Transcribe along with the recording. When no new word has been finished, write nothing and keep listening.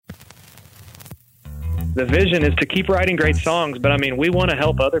the vision is to keep writing great songs, but I mean, we want to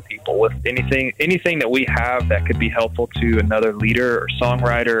help other people with anything that we have that could be helpful to another leader or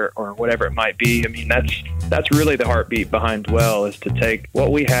songwriter or whatever it might be. I mean, that's really the heartbeat behind Dwell, is to take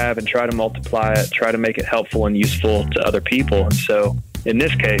what we have and try to multiply it, try to make it helpful and useful to other people. And so in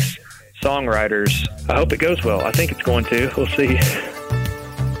this case, songwriters, I hope it goes well. I think it's going to. We'll see.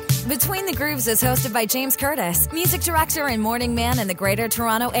 Between the Grooves is hosted by James Curtis, music director and morning man in the Greater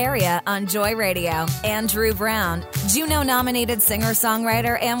Toronto Area on Joy Radio, and Drew Brown, Juno-nominated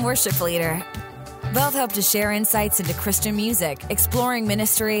singer-songwriter and worship leader. Both hope to share insights into Christian music, exploring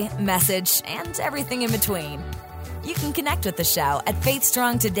ministry, message, and everything in between. You can connect with the show at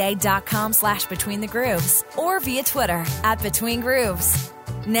faithstrongtoday.com/betweenthegrooves or via Twitter @betweengrooves.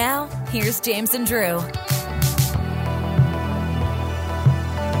 Now, here's James and Drew.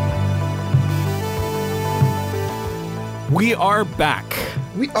 We are back.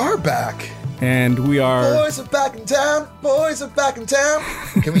 We are back. And we are... Boys are back in town. Boys are back in town.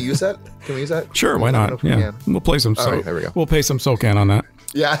 Can we use that? Sure, why not? Yeah. We'll play some... All right, there we go. We'll pay some SoCan on that.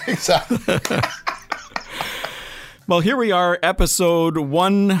 Yeah, exactly. Well, here we are, episode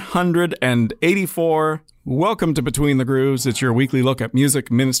 184. Welcome to Between the Grooves. It's your weekly look at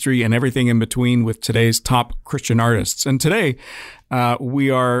music, ministry, and everything in between with today's top Christian artists. And today, we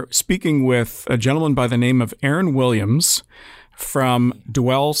are speaking with a gentleman by the name of Aaron Williams from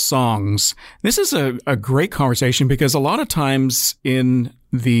Dwell Songs. This is a great conversation because a lot of times in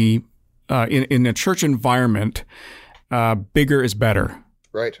the in a church environment, bigger is better.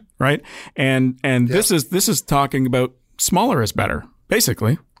 Right. And this is talking about smaller is better,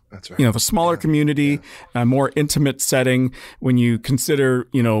 basically. That's right. You know, the smaller community, a more intimate setting. When you consider,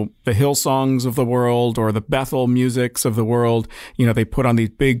 you know, the Hillsongs of the world or the Bethel musics of the world, you know, they put on these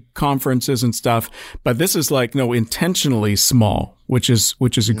big conferences and stuff. But this is like, intentionally small, which is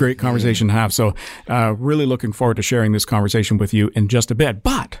a great conversation to have. So, really looking forward to sharing this conversation with you in just a bit.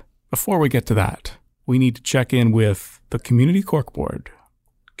 But before we get to that, we need to check in with the Community Corkboard.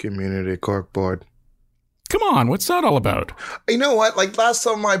 Community Corkboard. Come on, what's that all about? You know what? Like last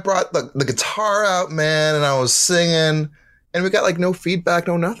time I brought the guitar out, man, and I was singing, and we got like no feedback,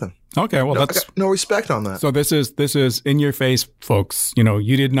 no nothing. Okay, well, I got no respect on that. So this is in your face, folks. You know,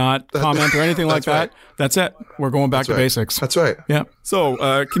 you did not comment or anything like that. Right. That's it. We're going back to basics. That's right. Yeah.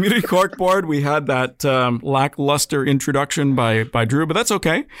 So, Community Corkboard, we had that lackluster introduction by Drew, but that's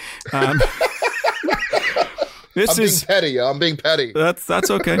okay. I'm being petty. That's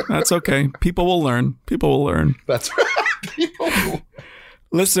okay. That's okay. People will learn. That's right.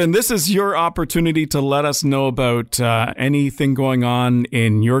 Listen, this is your opportunity to let us know about anything going on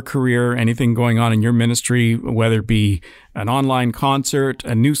in your career, anything going on in your ministry, whether it be an online concert,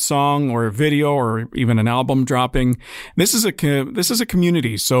 a new song or a video, or even an album dropping. This is a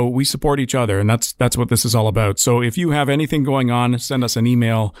community, so we support each other, and that's what this is all about. So if you have anything going on, send us an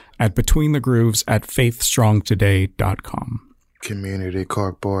email at betweenthegrooves@faithstrongtoday.com. Community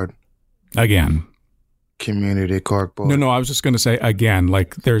Corkboard. Again. Community Corkboard. No, I was just going to say again,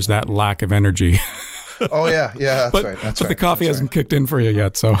 like there's that lack of energy. Oh, yeah, that's right. But the coffee hasn't kicked in for you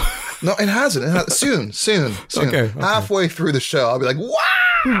yet, so. No, it hasn't. Soon. Okay. Halfway through the show, I'll be like,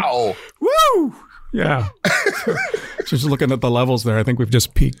 wow! Woo! Yeah. Just looking at the levels there, I think we've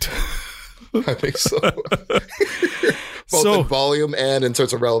just peaked. I think so. Both in volume and in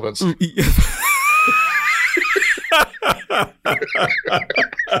terms of relevance.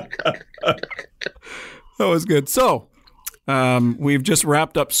 That was good. So, we've just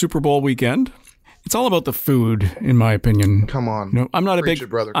wrapped up Super Bowl weekend. It's all about the food, in my opinion. Come on. No, I'm not Preach a big, it,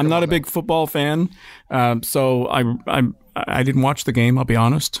 brother. I'm not a big football fan. So I didn't watch the game. I'll be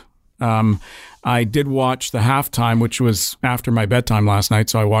honest. I did watch the halftime, which was after my bedtime last night.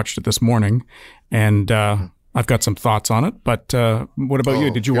 So I watched it this morning, and I've got some thoughts on it. But what about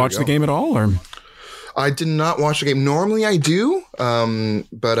you? Did you watch the game at all, or? I did not watch the game. Normally I do,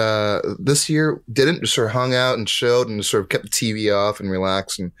 but this year didn't. Just sort of hung out and chilled and just sort of kept the TV off and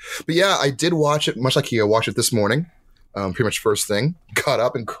relaxed. But yeah, I did watch it, much like you. I watched it this morning, pretty much first thing. Got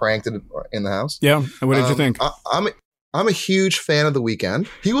up and cranked it in the house. Yeah. What did you think? I'm a huge fan of The Weeknd.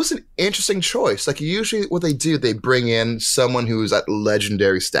 He was an interesting choice. Like usually what they do, they bring in someone who's at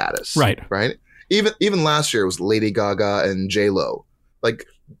legendary status. Right. Even last year it was Lady Gaga and J-Lo. Like,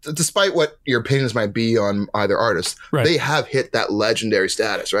 despite what your opinions might be on either artist, they have hit that legendary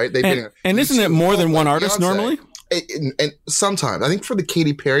status, right? And isn't it more than one artist Beyonce. normally? And sometimes, I think for the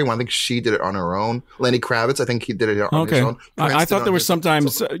Katy Perry one, I think she did it on her own. Lenny Kravitz, I think he did it on his own. I thought there was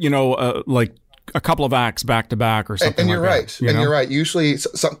sometimes, like a couple of acts back to back or something. And you're like right. That, you know? You're right. Usually,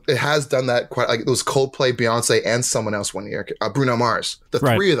 it has done that quite. Like it was Coldplay, Beyonce, and someone else one year. Bruno Mars. The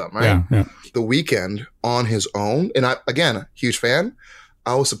three of them, right? Yeah. The Weeknd on his own, and again, huge fan.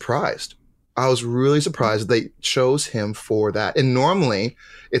 I was surprised. I was really surprised that they chose him for that. And normally,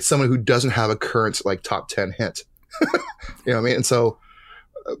 it's someone who doesn't have a current like top 10 hit. You know what I mean? And so,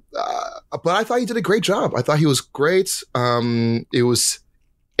 but I thought he did a great job. I thought he was great. It was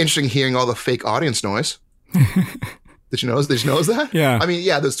interesting hearing all the fake audience noise. Did you notice that? Yeah. I mean,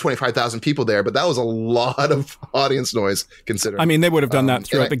 there's 25,000 people there, but that was a lot of audience noise considering. I mean, they would have done that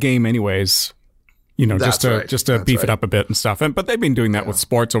throughout the game anyways. You know, just to beef it up a bit and stuff. But they've been doing that with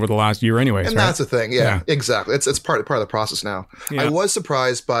sports over the last year anyways, and right? that's the thing. Yeah, exactly. It's part of the process now. Yeah. I was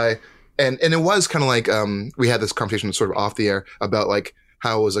surprised by, and it was kind of like, we had this conversation sort of off the air about like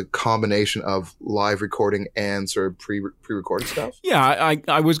how it was a combination of live recording and sort of pre-recorded stuff. Yeah,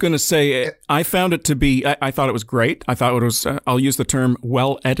 I was going to say, I found it to be, I thought it was great. I thought it was, I'll use the term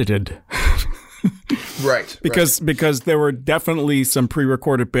well edited. Right. Because there were definitely some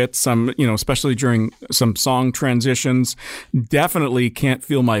pre-recorded bits, some, you know, especially during some song transitions. Definitely Can't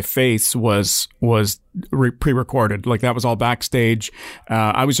Feel My Face was pre-recorded. Like that was all backstage.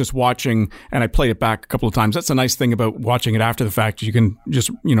 I was just watching and I played it back a couple of times. That's a nice thing about watching it after the fact. You can just,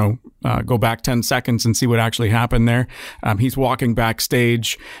 you know, go back 10 seconds and see what actually happened there. He's walking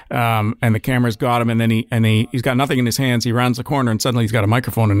backstage, and the camera's got him, and then he's got nothing in his hands. He rounds the corner and suddenly he's got a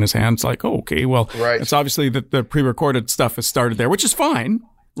microphone in his hand. It's like, oh, okay, well, it's obviously that the pre-recorded stuff has started there, which is fine.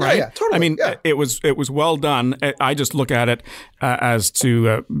 Right. Yeah, totally. I mean, it was well done. I just look at it as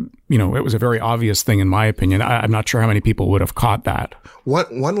to, you know, it was a very obvious thing in my opinion. I'm not sure how many people would have caught that.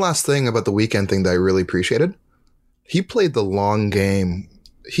 One last thing about the Weeknd thing that I really appreciated. He played the long game.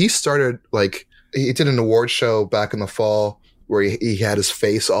 He started like he did an award show back in the fall where he had his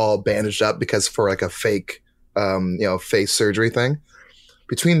face all bandaged up because for like a fake, you know, face surgery thing.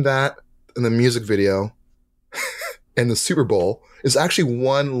 Between that and the music video and the Super Bowl is actually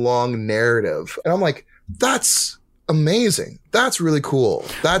one long narrative. And I'm like, that's amazing. That's really cool.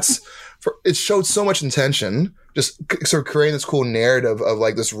 It showed so much intention, just sort of creating this cool narrative of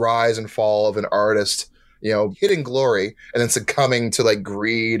like this rise and fall of an artist, you know, hitting glory and then succumbing to like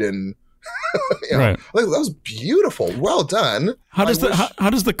greed and, you know, right. Like, that was beautiful. Well done. How does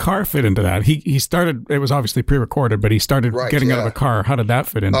the car fit into that? He started, it was obviously pre-recorded, but he started getting out of a car. How did that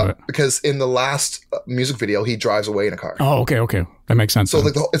fit into it? Because in the last music video, he drives away in a car. Oh, okay. That makes sense. So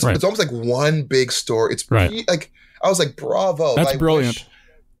like it's almost like one big story. It's like, I was like, bravo. That's brilliant.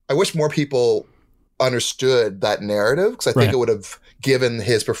 I wish more people understood that narrative because I think it would have given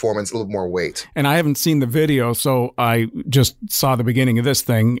his performance a little more weight. And I haven't seen the video, so I just saw the beginning of this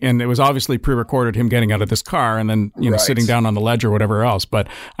thing, and it was obviously pre-recorded him getting out of this car and then, you know, sitting down on the ledge or whatever else. But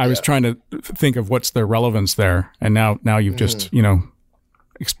I was trying to think of what's the relevance there. And now you've just, you know,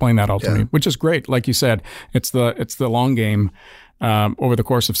 explained that all to me, which is great. Like you said, it's the long game. Over the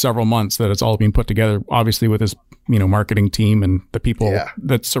course of several months that it's all been put together, obviously with his, you know, marketing team and the people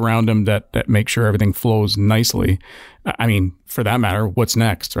that surround him that make sure everything flows nicely. I mean, for that matter, what's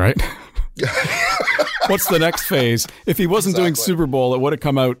next, right? What's the next phase? If he wasn't doing Super Bowl, it would have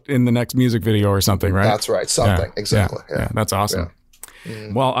come out in the next music video or something, right? That's right. Something. Exactly. Yeah. That's awesome.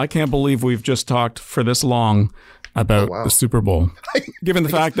 Yeah. Well, I can't believe we've just talked for this long about the Super Bowl, given the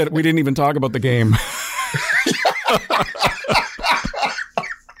fact that we didn't even talk about the game.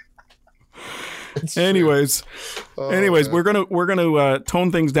 Anyways, we're gonna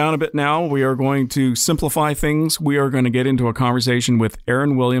tone things down a bit now. We are going to simplify things. We are going to get into a conversation with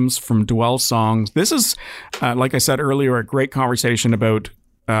Aaron Williams from Dwell Songs. This is, like I said earlier, a great conversation about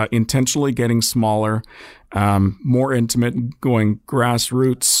intentionally getting smaller, more intimate, going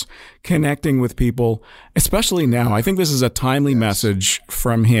grassroots, connecting with people, especially now. I think this is a timely message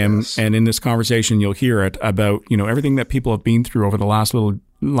from him, and in this conversation, you'll hear it about, you know, everything that people have been through over the last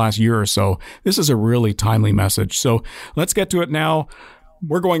year or so. This is a really timely message. So let's get to it now.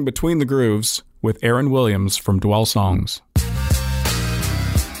 We're going between the grooves with Aaron Williams from Dwell Songs.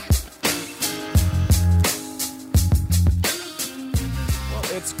 Well,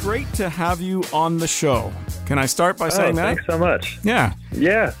 it's great to have you on the show. Can I start by saying that? Thanks so much. Yeah.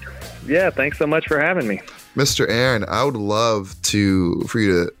 Thanks so much for having me. Mr. Aaron, I would love for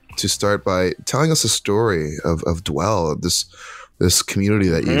you to start by telling us a story of Dwell, this community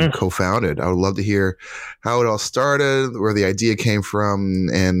that you co-founded. I would love to hear how it all started, where the idea came from,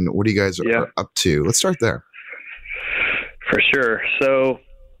 and what you guys are up to. Let's start there. For sure. So,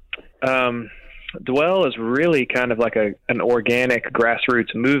 Dwell is really kind of like an organic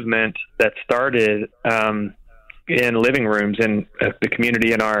grassroots movement that started in living rooms in the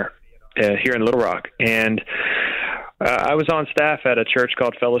community in our here in Little Rock. And I was on staff at a church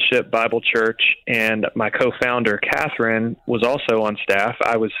called Fellowship Bible Church, and my co-founder, Catherine, was also on staff.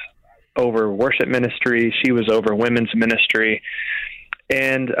 I was over worship ministry. She was over women's ministry.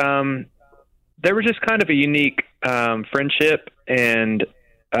 And there was just kind of a unique friendship, and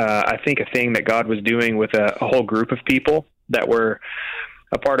I think a thing that God was doing with a whole group of people that were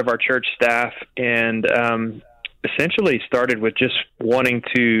a part of our church staff, and essentially started with just wanting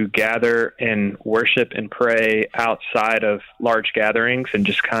to gather and worship and pray outside of large gatherings and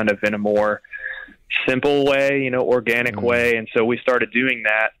just kind of in a more simple way, organic way. And so we started doing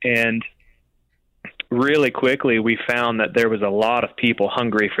that. And really quickly, we found that there was a lot of people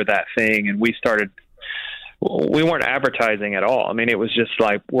hungry for that thing. And we weren't advertising at all. I mean, it was just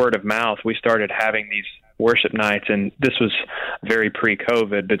like word of mouth. We started having these worship nights, and this was very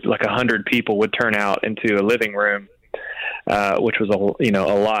pre-COVID, but like 100 people would turn out into a living room, which was a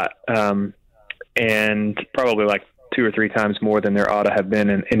lot, and probably like 2 or 3 times more than there ought to have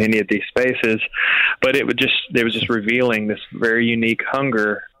been in any of these spaces. But it was just revealing this very unique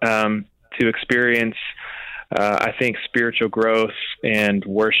hunger to experience, I think, spiritual growth and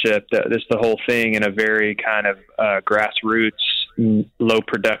worship. This the whole thing in a very kind of grassroots, low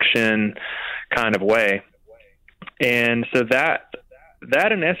production kind of way. And so that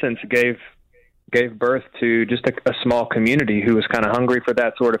in essence gave birth to just a small community who was kind of hungry for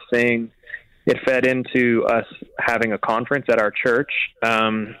that sort of thing. It fed into us having a conference at our church.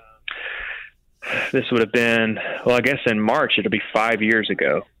 This would have been, I guess in March, it'll be 5 years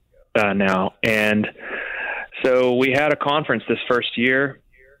ago now. And so we had a conference this first year,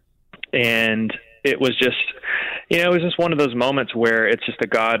 and it was just, one of those moments where it's just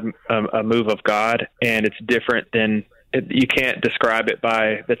a move of God, and it's different than, you can't describe it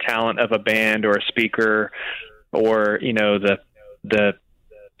by the talent of a band or a speaker or, the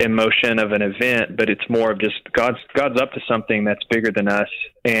emotion of an event, but it's more of just God's up to something that's bigger than us.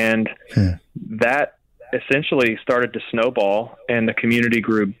 And that essentially started to snowball, and the community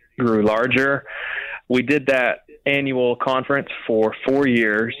grew larger. We did that annual conference for 4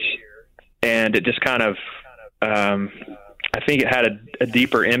 years, and it just kind of, I think it had a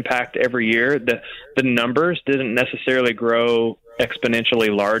deeper impact every year. The numbers didn't necessarily grow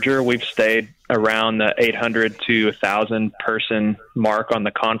exponentially larger. We've stayed around the 800 to 1,000 person mark on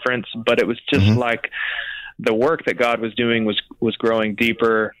the conference, but it was just like the work that God was doing was growing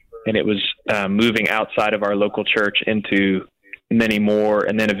deeper, and it was moving outside of our local church into many more.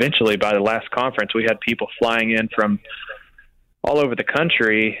 And then eventually, by the last conference, we had people flying in from all over the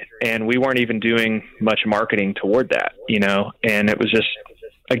country, and we weren't even doing much marketing toward that, and it was just,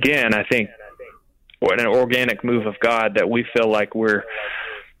 again, I think an organic move of God that we feel like we're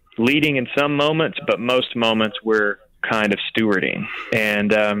leading in some moments, but most moments we're kind of stewarding.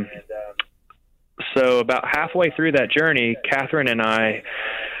 And so about halfway through that journey, Catherine and I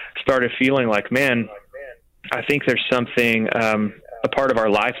started feeling like, man, I think there's something, a part of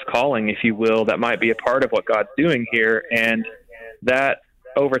our life's calling, if you will, that might be a part of what God's doing here. And that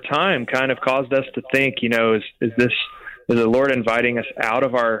over time kind of caused us to think, is the Lord inviting us out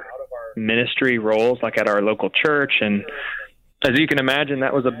of our ministry roles, like at our local church? And as you can imagine,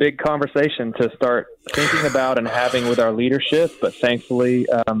 that was a big conversation to start thinking about and having with our leadership. But thankfully,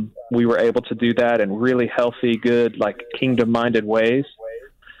 we were able to do that in really healthy, good, like kingdom-minded ways.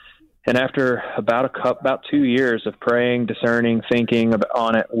 And after about 2 years of praying, discerning, thinking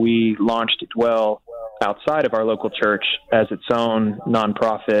on it, we launched Dwell outside of our local church as its own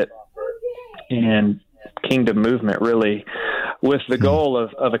nonprofit and kingdom movement, really, with the goal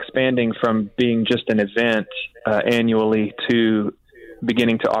of expanding from being just an event annually to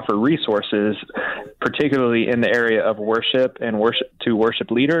beginning to offer resources, particularly in the area of worship and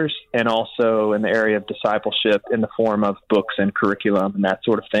worship leaders, and also in the area of discipleship in the form of books and curriculum and that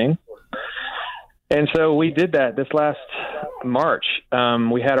sort of thing. And so we did that this last March.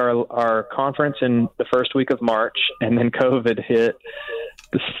 We had our conference in the first week of March, and then COVID hit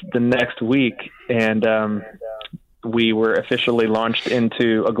the next week, and we were officially launched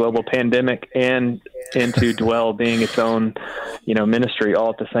into a global pandemic and into Dwell being its own, ministry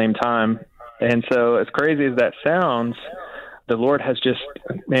all at the same time. And so, as crazy as that sounds, the Lord has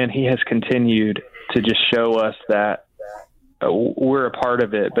He has continued to just show us that we're a part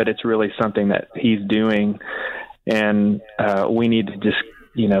of it, but it's really something that He's doing, and we need to just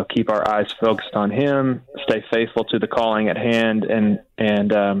keep our eyes focused on Him, stay faithful to the calling at hand, and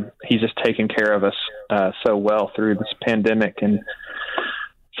He's just taken care of us so well through this pandemic. And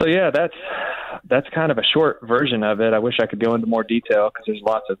so, yeah, that's kind of a short version of it. I wish I could go into more detail because there's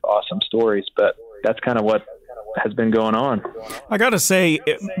lots of awesome stories, but that's kind of what has been going on. I got to say,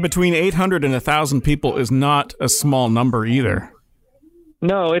 between 800 and 1,000 people is not a small number either.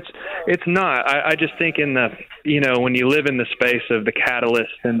 No, it's not. I just think in the, when you live in the space of the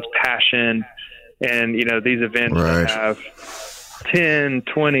Catalyst and Passion and, these events that have 10,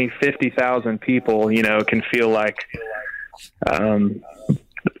 20, 50,000 people, it can feel like,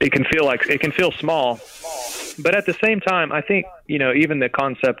 it can feel small. But at the same time, I think, even the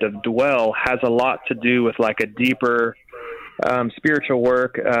concept of dwell has a lot to do with like a deeper spiritual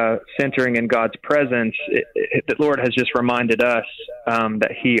work, centering in God's presence. The Lord has just reminded us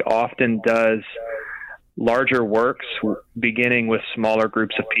that he often does larger works, beginning with smaller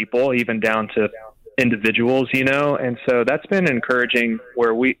groups of people, even down to individuals, and so that's been encouraging,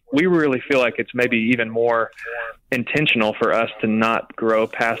 where we really feel like it's maybe even more intentional for us to not grow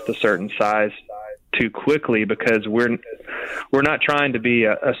past a certain size too quickly, because we're not trying to be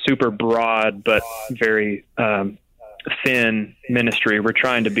a super broad but very thin ministry. We're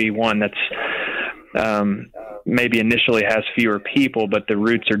trying to be one that's maybe initially has fewer people, but the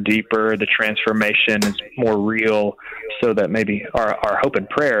roots are deeper, the transformation is more real, so that maybe our hope and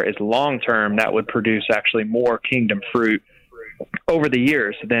prayer is long term that would produce actually more kingdom fruit over the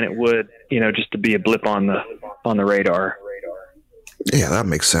years than it would, just to be a blip on the radar. Yeah, that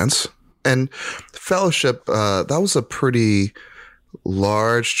makes sense. And Fellowship, that was a pretty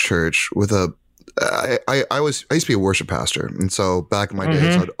large church with a I used to be a worship pastor, and so back in my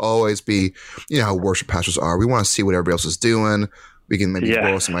days, I'd always be, how worship pastors are. We want to see what everybody else is doing. We can maybe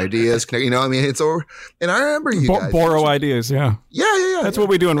borrow some ideas. It's over. And I remember you guys borrow ideas. Yeah. That's what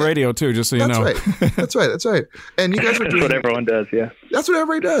we do in radio too. Just so you know. That's right. And you guys were doing what everyone does. Yeah. That's what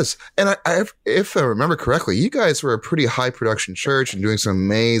everybody does. And if I remember correctly, you guys were a pretty high production church and doing some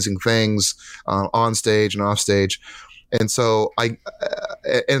amazing things on stage and off stage. And so and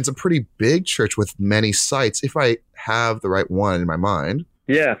it's a pretty big church with many sites, if I have the right one in my mind.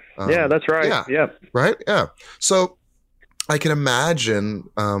 Yeah. That's right. Yeah. Right. Yeah. So I can imagine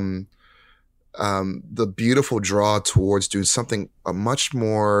the beautiful draw towards doing something much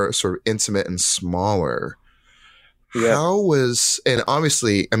more sort of intimate and smaller. Yeah. How was, and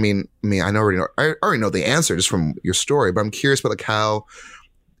obviously, I already know the answer just from your story, but I'm curious about like how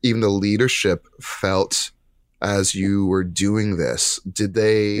even the leadership felt as you were doing this. Did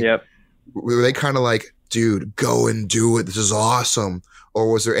they, were they kind of like, dude, go and do it, this is awesome?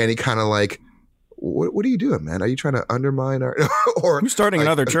 Or was there any kind of like, what are you doing, man? Are you trying to undermine our, or I'm starting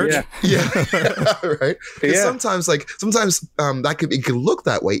another church? Yeah. Right. Yeah. Sometimes that it could look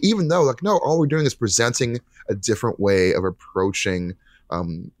that way, even though like, no, all we're doing is presenting a different way of approaching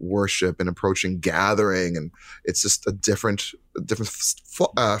worship and approaching gathering. And it's just a different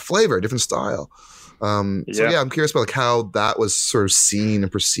flavor, a different style. So I'm curious about like how that was sort of seen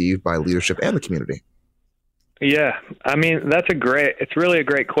and perceived by leadership and the community. Yeah. It's really a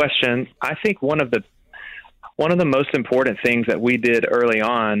great question. I think one of the most important things that we did early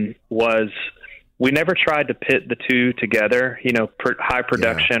on was we never tried to pit the two together, high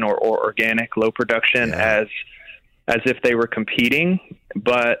production or organic, low production as if they were competing.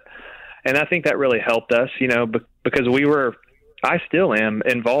 And I think that really helped us, because I still am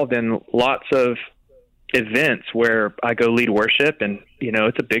involved in lots of events where I go lead worship, and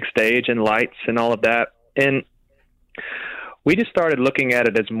it's a big stage and lights and all of that, and we just started looking at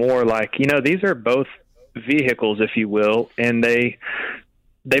it as more like these are both vehicles, if you will, and they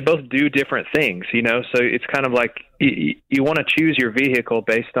both do different things, so it's kind of like you want to choose your vehicle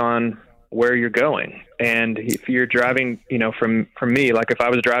based on where you're going. And if you're driving, from me, like if I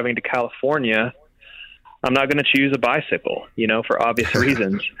was driving to California, I'm not going to choose a bicycle, for obvious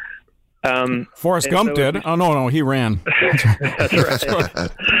reasons. Forrest Gump did. Oh no, he ran. That's right.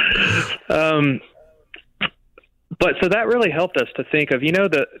 But so that really helped us to think of,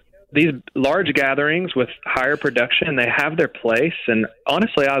 these large gatherings with higher production, they have their place. And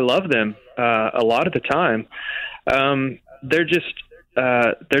honestly, I love them a lot of the time. They're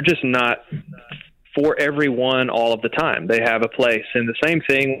just not for everyone all of the time. They have a place. And the same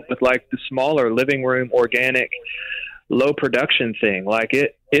thing with like the smaller living room, organic, low production thing. Like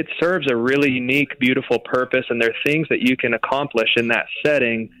it serves a really unique, beautiful purpose. And there are things that you can accomplish in that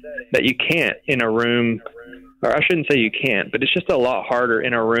setting that you can't in a room. Or I shouldn't say you can't, but it's just a lot harder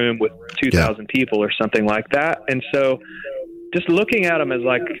in a room with 2,000 people or something like that. And so just looking at them as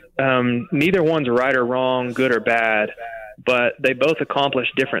like neither one's right or wrong, good or bad, but they both accomplish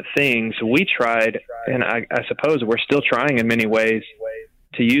different things. We tried, and I suppose we're still trying in many ways,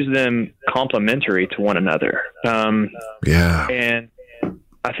 to use them complementary to one another. And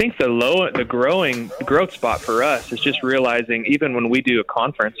I think the growth spot for us is just realizing, even when we do a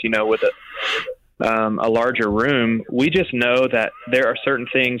conference, a larger room, we just know that there are certain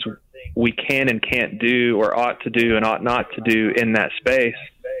things we can and can't do, or ought to do and ought not to do in that space.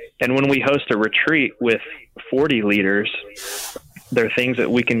 And when we host a retreat with 40 leaders, there are things that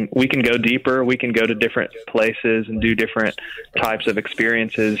we can go deeper. We can go to different places and do different types of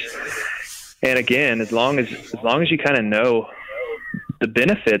experiences. And again, as long as you kind of know the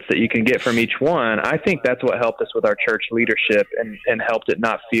benefits that you can get from each one, I think that's what helped us with our church leadership and helped it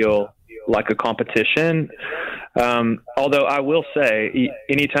not feel like a competition. Although I will say,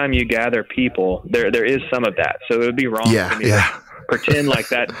 anytime you gather people, there is some of that. So it would be wrong for me to pretend like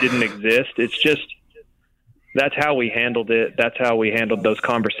that didn't exist. It's just, that's how we handled it. That's how we handled those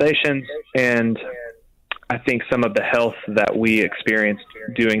conversations. And I think some of the health that we experienced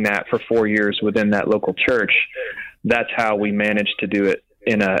doing that for 4 years within that local church, that's how we managed to do it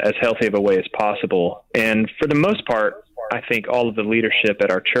in as healthy of a way as possible. And for the most part, I think all of the leadership at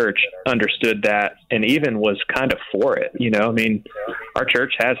our church understood that and even was kind of for it. You know, I mean, our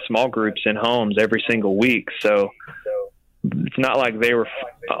church has small groups in homes every single week. So it's not like they were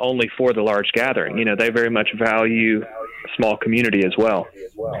only for the large gathering. You know, they very much value small community as well.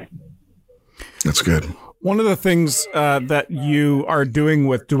 That's good. One of the things that you are doing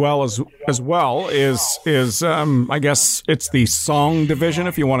with Dwell as well is I guess it's the song division,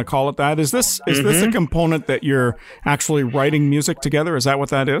 if you want to call it that. Is this a component that you're actually writing music together? Is that what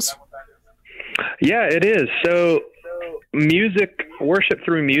that is? Yeah, it is. So worship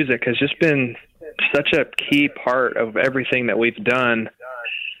through music has just been such a key part of everything that we've done.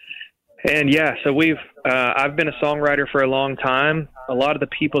 And yeah, so I've been a songwriter for a long time. A lot of the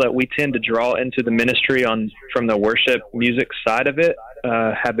people that we tend to draw into the ministry from the worship music side of it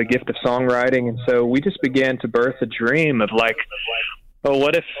have the gift of songwriting. And so we just began to birth a dream of like, oh,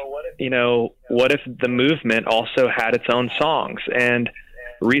 what if the movement also had its own songs, and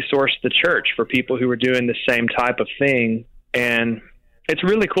resource the church for people who were doing the same type of thing. And it's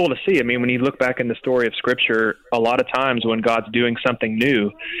really cool to see. I mean, when you look back in the story of Scripture, a lot of times when God's doing something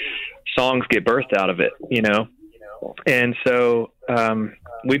new, songs get birthed out of it, you know? And so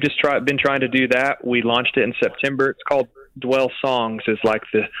we've just been trying to do that. We launched it in September. It's called Dwell Songs, is like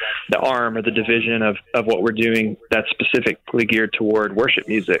the arm or the division of what we're doing that's specifically geared toward worship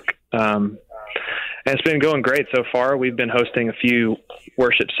music. And it's been going great so far. We've been hosting a few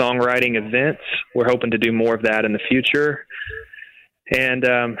worship songwriting events. We're hoping to do more of that in the future. And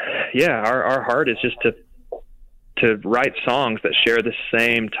our heart is just to write songs that share the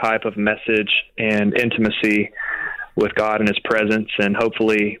same type of message and intimacy with God and His presence, and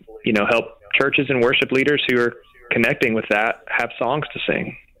hopefully, you know, help churches and worship leaders who are connecting with that have songs to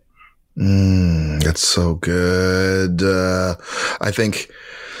sing. That's so good. I think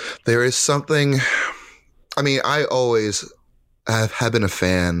there is something. I mean, I always have been a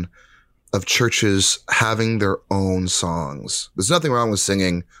fan of churches having their own songs. There's nothing wrong with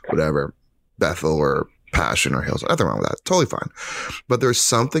singing whatever, Bethel or Passion or Hills. Nothing wrong with that. Totally fine. But there's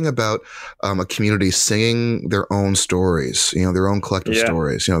something about a community singing their own stories, you know, their own collective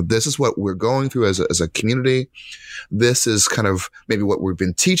stories. You know, this is what we're going through as a community. This is kind of maybe what we've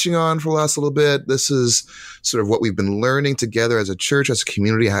been teaching on for the last little bit. This is sort of what we've been learning together as a church, as a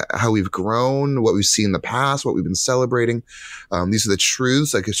community, how we've grown, what we've seen in the past, what we've been celebrating. These are the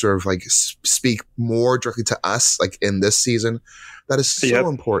truths that could sort of like speak more directly to us, like in this season. That is so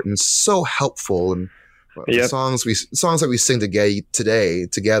important, so helpful. And the songs that we sing today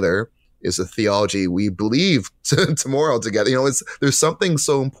together is a theology we believe tomorrow together. You know, there's something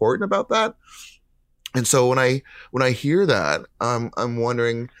so important about that. And so when I hear that, I'm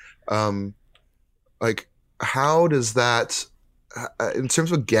wondering, like, how does that, in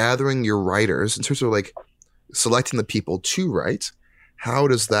terms of gathering your writers, in terms of like selecting the people to write, how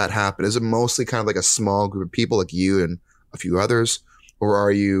does that happen? Is it mostly kind of like a small group of people like you and a few others? Or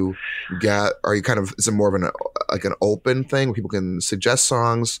are you kind of, is it more of an open thing where people can suggest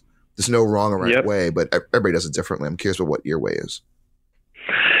songs? There's no wrong or right way, but everybody does it differently. I'm curious about what your way is.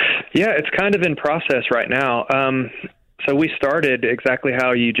 Yeah, it's kind of in process right now. So we started exactly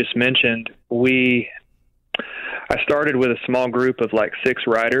how you just mentioned. I started with a small group of like 6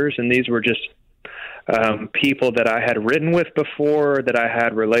 writers, and these were just people that I had written with before, that I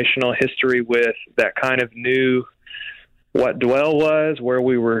had relational history with, that kind of knew what Dwell was, where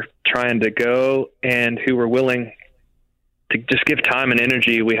we were trying to go, and who were willing to just give time and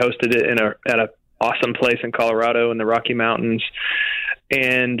energy. We hosted it at an awesome place in Colorado in the Rocky Mountains.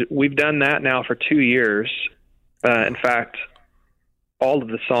 And we've done that now for 2 years. In fact, all of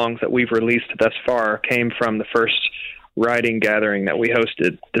the songs that we've released thus far came from the first writing gathering that we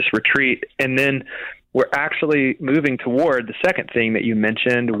hosted, this retreat. And then we're actually moving toward the second thing that you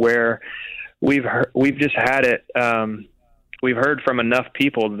mentioned, where we've just had it. We've heard from enough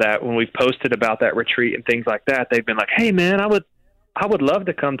people that when we've posted about that retreat and things like that, they've been like, "Hey man, I would love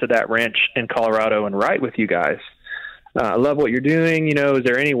to come to that ranch in Colorado and write with you guys. I love what you're doing. You know, is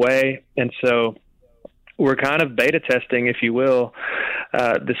there any way?" And so we're kind of beta testing, if you will.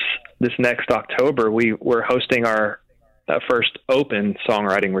 This next October, we're hosting our first open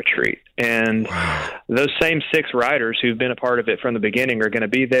songwriting retreat. And those same 6 writers who've been a part of it from the beginning are going to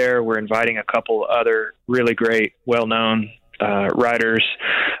be there. We're inviting a couple other really great, well-known writers,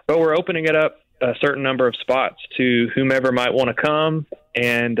 but we're opening it up a certain number of spots to whomever might want to come.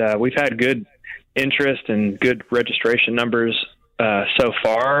 And we've had good interest and good registration numbers so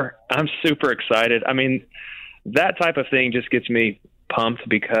far. I'm super excited. I mean, that type of thing just gets me pumped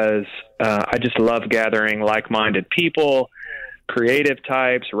because I just love gathering like-minded people, creative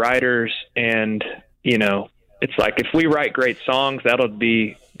types, writers, and, you know, it's like if we write great songs, that'll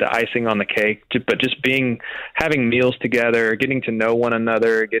be the icing on the cake. But just having meals together, getting to know one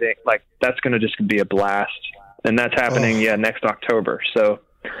another, that's going to just be a blast. And that's happening, next October. So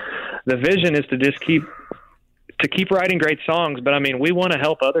the vision is to just keep writing great songs. But I mean, we want to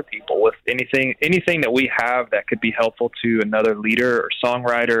help other people with anything that we have that could be helpful to another leader or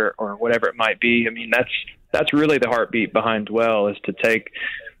songwriter or whatever it might be. I mean, that's really the heartbeat behind Dwell, is to take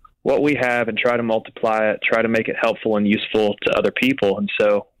what we have and try to multiply it, try to make it helpful and useful to other people. And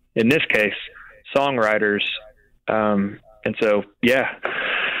so in this case, songwriters. And so, yeah,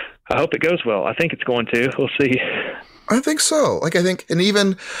 I hope it goes well. I think it's going to. We'll see. I think so. And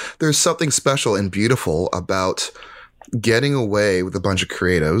even there's something special and beautiful about getting away with a bunch of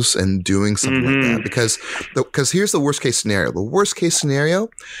creatives and doing something like that. Because here's the worst case scenario. The worst case scenario,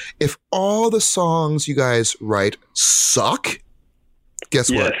 if all the songs you guys write suck, guess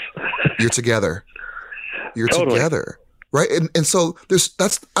what? You're together. You're together. Right. And so that's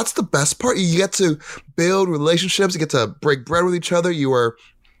the best part. You get to build relationships. You get to break bread with each other. You are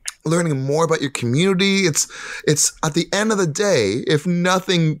learning more about your community. It's at the end of the day, if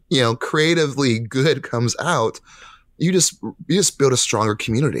nothing, creatively good comes out, you just build a stronger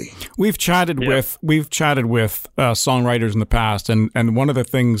community. We've chatted with songwriters in the past, and one of the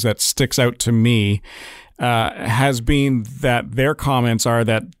things that sticks out to me has been that their comments are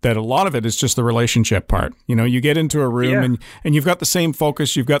that a lot of it is just the relationship part. You get into a room and you've got the same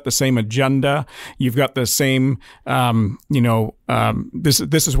focus, you've got the same agenda, you've got the same,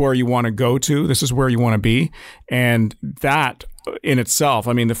 this is where you want to go to, this is where you want to be. And that in itself,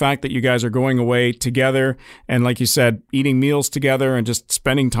 I mean, the fact that you guys are going away together and, like you said, eating meals together and just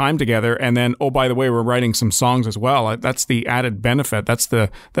spending time together, and then, oh, by the way, we're writing some songs as well. That's the added benefit. That's the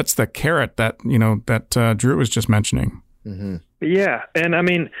carrot that Drew was just mentioning. Mm-hmm. Yeah, and I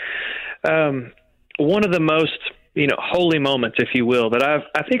mean, one of the most holy moments, if you will, that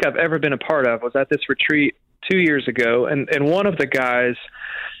I think I've ever been a part of was at this retreat 2 years ago, and one of the guys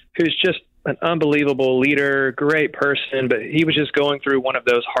who's just an unbelievable leader, great person, but he was just going through one of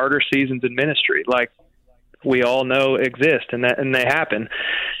those harder seasons in ministry, like we all know exist, and they happen.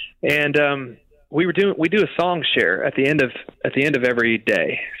 And we do a song share at the end of every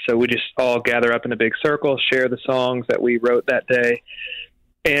day. So we just all gather up in a big circle, share the songs that we wrote that day.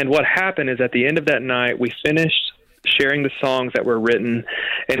 And what happened is at the end of that night, we finished sharing the songs that were written,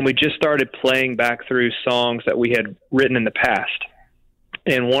 and we just started playing back through songs that we had written in the past.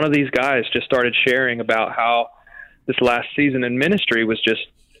 And one of these guys just started sharing about how this last season in ministry was just,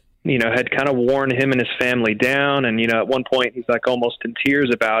 had kind of worn him and his family down. And, at one point he's like almost in tears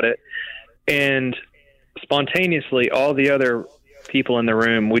about it. And spontaneously, all the other people in the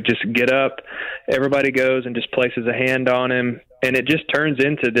room would just get up. Everybody goes and just places a hand on him. And it just turns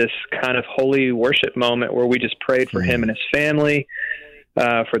into this kind of holy worship moment where we just prayed for him and his family,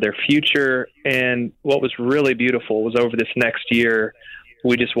 for their future. And what was really beautiful was over this next year,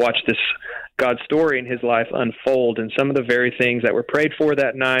 we just watched this God story in his life unfold, and some of the very things that were prayed for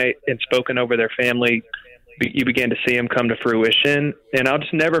that night and spoken over their family, you began to see them come to fruition. And I'll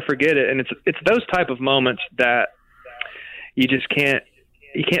just never forget it. And it's those type of moments that you can't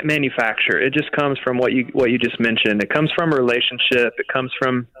manufacture. It just comes from what you just mentioned. It comes from a relationship. It comes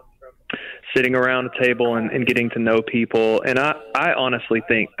from sitting around a table and getting to know people. And I honestly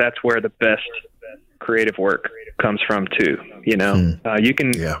think that's where the best creative work comes from too. You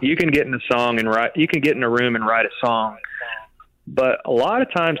can get in a song and you can get in a room and write a song, but a lot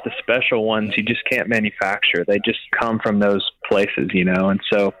of times the special ones you just can't manufacture. They just come from those places, and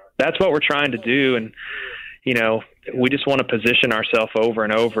so that's what we're trying to do. And we just want to position ourselves over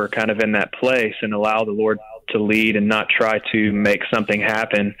and over kind of in that place and allow the Lord to lead and not try to make something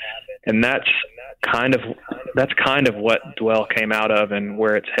happen. And that's kind of what Dwell came out of and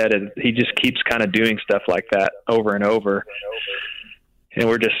where it's headed. He just keeps kind of doing stuff like that over and over. And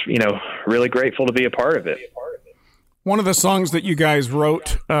we're just, really grateful to be a part of it. One of the songs that you guys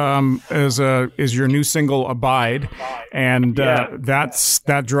wrote is your new single, Abide, and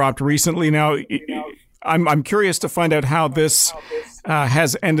that dropped recently. Now, I'm curious to find out how this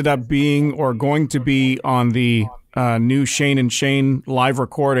has ended up being or going to be on the new Shane and Shane live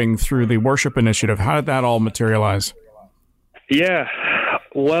recording through the Worship Initiative. How did that all materialize? Yeah,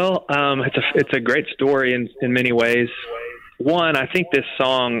 well, it's a great story in many ways. One, I think this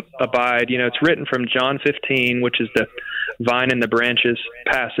song, Abide, it's written from John 15, which is the vine and the branches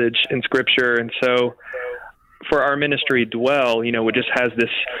passage in Scripture. And so for our ministry, Dwell, it just has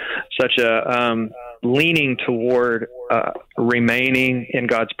such a leaning toward remaining in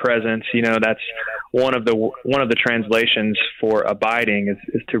God's presence. That's one of the translations for abiding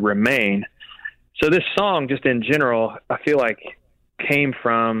is to remain. So this song, just in general, I feel like came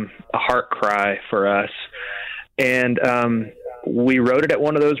from a heart cry for us. And we wrote it at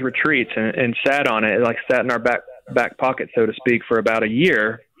one of those retreats and sat on it, sat in our back pocket, so to speak, for about a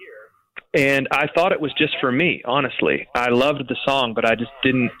year. And I thought it was just for me, honestly. I loved the song, but I just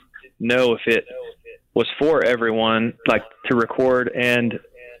didn't know if it was for everyone, to record. And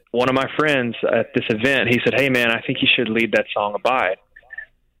one of my friends at this event, he said, "Hey man, I think you should lead that song Abide."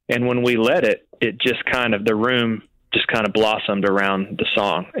 And when we led it, just the room just kind of blossomed around the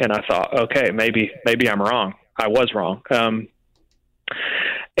song. And I thought, okay, maybe I'm wrong. I was wrong.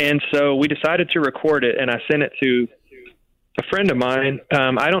 And so we decided to record it, and I sent it to a friend of mine.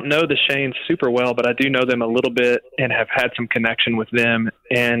 I don't know the Shanes super well, but I do know them a little bit and have had some connection with them.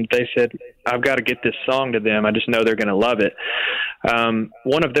 And they said, I've got to get this song to them. I just know they're going to love it.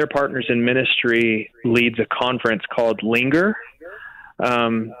 One of their partners in ministry leads a conference called Linger,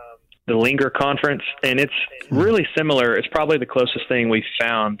 the Linger Conference, and it's really similar. It's probably the closest thing we've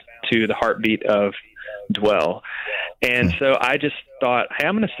found to the heartbeat of Dwell. And so I just thought, hey,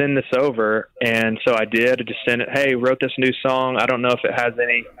 I'm going to send this over. And so I did. I just sent it. Hey, wrote this new song. I don't know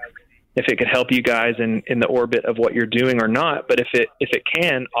if it could help you guys in the orbit of what you're doing or not, but if it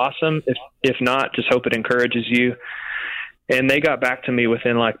can, awesome. If not, just hope it encourages you. And they got back to me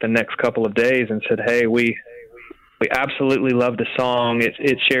within the next couple of days and said, hey, we absolutely love the song.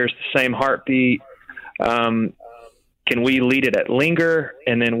 It shares the same heartbeat. Can we lead it at Linger?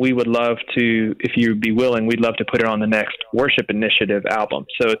 And then we would love to, if you'd be willing, we'd love to put it on the next Worship Initiative album.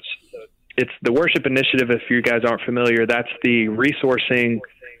 So it's the Worship Initiative. If you guys aren't familiar, that's the resourcing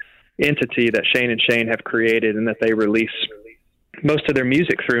entity that Shane and Shane have created and that they release most of their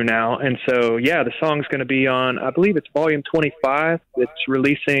music through now. And so, the song's going to be on, I believe it's volume 25. It's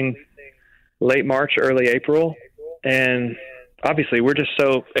releasing late March, early April. And obviously we're just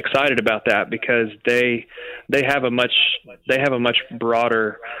so excited about that because they have a much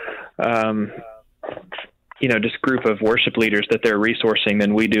broader, just group of worship leaders that they're resourcing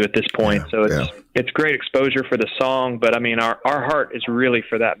than we do at this point. So it's great exposure for the song, but I mean, our heart is really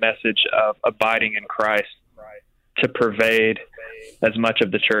for that message of abiding in Christ to pervade as much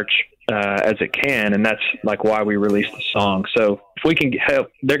of the church as it can. And that's why we released the song. So if we can help,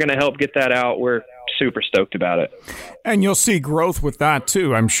 they're going to help get that out. We're super stoked about it. And you'll see growth with that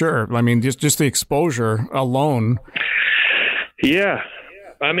too, I'm sure. I mean, just the exposure alone. Yeah.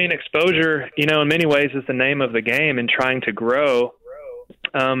 I mean, exposure, in many ways is the name of the game in trying to grow.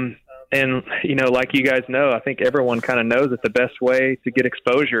 And, like you guys know, I think everyone kind of knows that the best way to get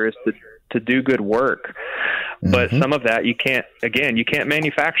exposure is to do good work. But some of that you can't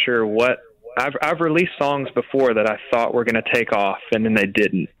manufacture. What I've released songs before that I thought were going to take off and then they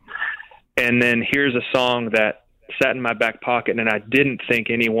didn't. And then here's a song that sat in my back pocket and I didn't think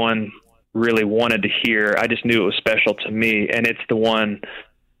anyone really wanted to hear. I just knew it was special to me. And it's the one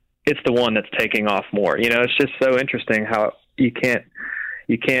that's taking off more. It's just so interesting how you can't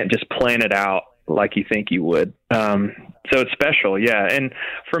just plan it out like you think you would. So it's special. Yeah. And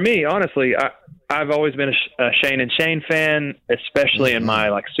for me, honestly, I've always been a Shane and Shane fan, especially in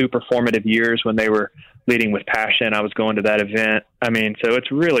my super formative years when they were leading with passion. I was going to that event. I mean, so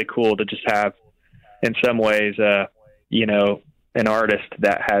it's really cool to just have, in some ways, an artist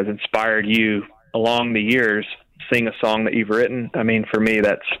that has inspired you along the years sing a song that you've written. I mean, for me,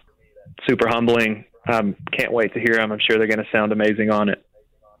 that's super humbling. Can't wait to hear them. I'm sure they're going to sound amazing on it.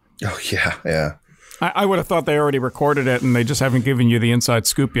 Oh yeah. Yeah. I would have thought they already recorded it and they just haven't given you the inside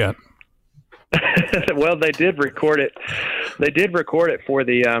scoop yet. Well, they did record it. They did record it for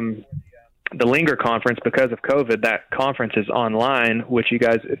the Linger conference because of COVID. That conference is online, which you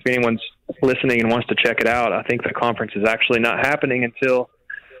guys, if anyone's listening and wants to check it out, I think the conference is actually not happening until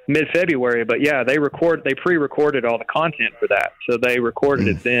mid-February. But yeah, they pre-recorded all the content for that, so they recorded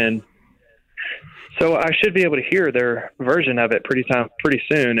it then. So I should be able to hear their version of it pretty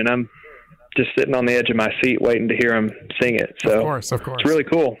soon, and I'm just sitting on the edge of my seat waiting to hear them sing it. So of course. It's really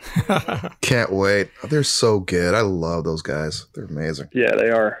cool. Can't wait. They're so good. I love those guys. They're amazing. Yeah, they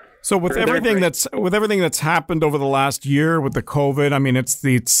are. So with everything that's happened over the last year with the COVID, I mean, it's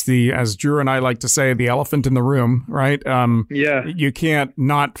the as Drew and I like to say, the elephant in the room, right? Yeah. You can't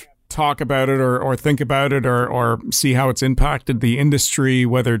not talk about it or think about it or see how it's impacted the industry,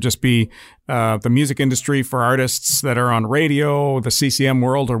 whether it just be the music industry for artists that are on radio, the CCM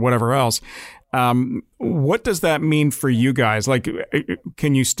world, or whatever else. What does that mean for you guys? Like,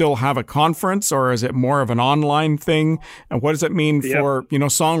 can you still have a conference, or is it more of an online thing? And what does it mean for,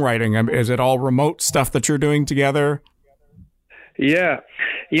 songwriting? Is it all remote stuff that you're doing together? Yeah.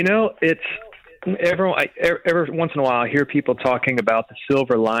 It's every once in a while I hear people talking about the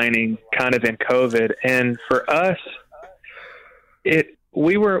silver lining kind of in COVID. And for us,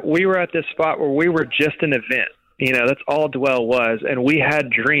 we were at this spot where we were just an event. That's all Dwell was. And we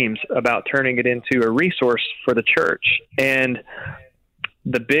had dreams about turning it into a resource for the church. And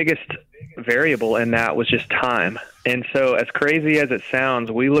the biggest variable in that was just time. And so as crazy as it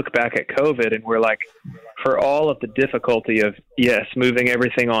sounds, we look back at COVID and we're like, for all of the difficulty of, moving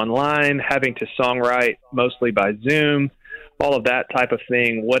everything online, having to songwrite mostly by Zoom, all of that type of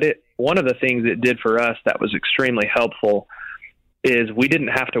thing, one of the things it did for us that was extremely helpful is we didn't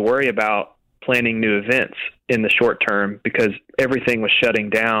have to worry about planning new events in the short term because everything was shutting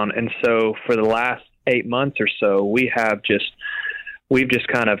down. And so for the last 8 months or so, we've just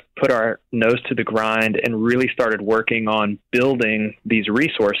kind of put our nose to the grind and really started working on building these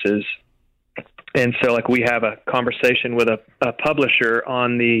resources. And so like we have a conversation with a publisher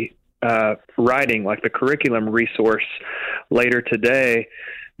on the writing, like the curriculum resource later today,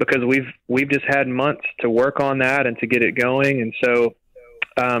 because we've just had months to work on that and to get it going. And so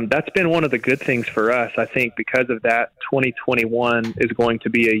that's been one of the good things for us. I think because of that, 2021 is going to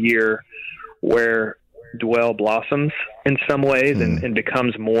be a year where Dwell blossoms in some ways and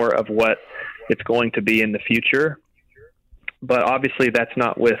becomes more of what it's going to be in the future. But obviously that's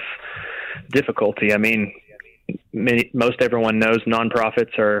not with difficulty. I mean, most everyone knows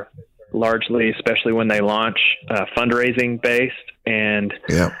nonprofits are largely, especially when they launch, fundraising based. And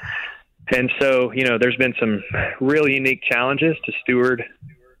so, there's been some really unique challenges to steward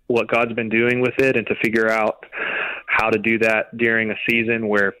what God's been doing with it and to figure out how to do that during a season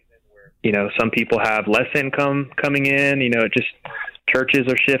where, some people have less income coming in, just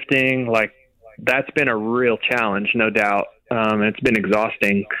churches are shifting. Like that's been a real challenge, no doubt. It's been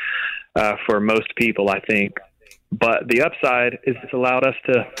exhausting for most people, I think. But the upside is it's allowed us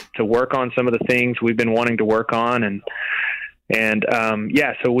to work on some of the things we've been wanting to work on.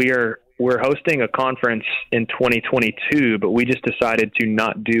 So we're hosting a conference in 2022, but we just decided to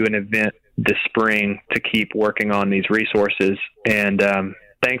not do an event this spring to keep working on these resources. And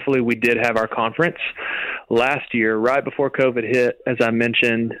thankfully, we did have our conference last year, right before COVID hit. As I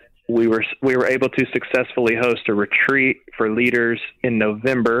mentioned, we were able to successfully host a retreat for leaders in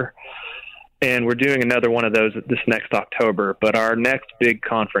November, and we're doing another one of those this next October. But our next big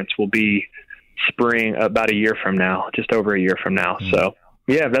conference will be spring, about a year from now, just over a year from now. So,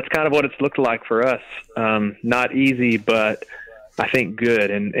 that's kind of what it's looked like for us. Not easy, but I think good,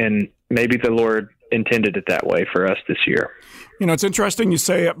 and maybe the Lord intended it that way for us this year. It's interesting you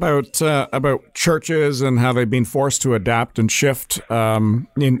say about churches and how they've been forced to adapt and shift in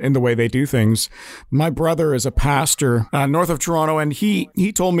the way they do things. My brother is a pastor north of Toronto, and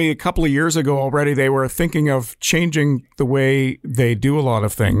he told me a couple of years ago already they were thinking of changing the way they do a lot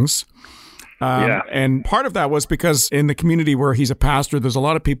of things. And part of that was because in the community where he's a pastor, there's a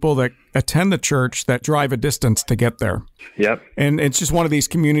lot of people that attend the church that drive a distance to get there. Yep. And it's just one of these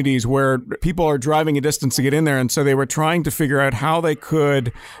communities where people are driving a distance to get in there. And so they were trying to figure out how they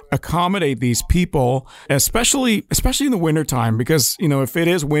could accommodate these people, especially in the wintertime, because, if it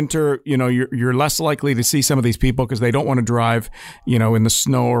is winter, you're less likely to see some of these people because they don't want to drive, in the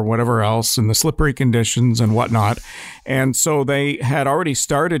snow or whatever else, in the slippery conditions and whatnot. And so they had already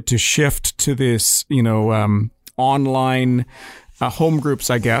started to shift to this, online home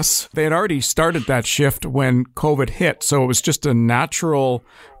groups, I guess. They had already started that shift when COVID hit. So it was just a natural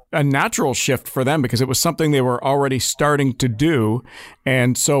a natural shift for them because it was something they were already starting to do.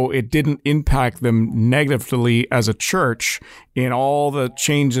 And so it didn't impact them negatively as a church in all the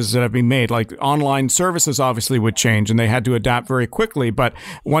changes that have been made. Like online services obviously would change and they had to adapt very quickly. But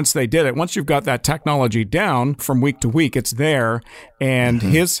once they did it, once you've got that technology down from week to week, it's there. And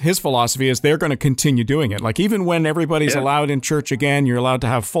his philosophy is they're going to continue doing it. Like even when everybody's allowed in church again, you're allowed to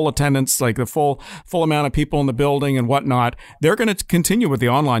have full attendance, like the full amount of people in the building and whatnot. They're going to continue with the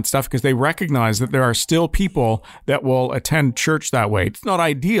online stuff because they recognize that there are still people that will attend church that way. It's not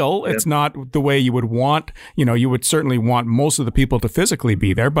ideal. It's not the way you would want. You would certainly want most of the people to physically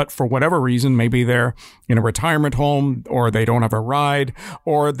be there, but for whatever reason, maybe they're in a retirement home or they don't have a ride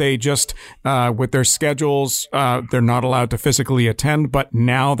or they just, with their schedules, they're not allowed to physically attend, but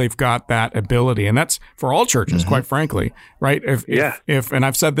now they've got that ability. And that's for all churches, quite frankly, right? If, and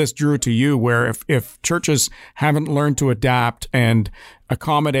I've said this, Drew, to you, where if churches haven't learned to adapt and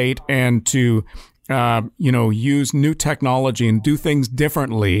accommodate and to, use new technology and do things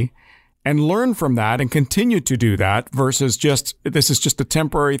differently and learn from that and continue to do that versus this is just a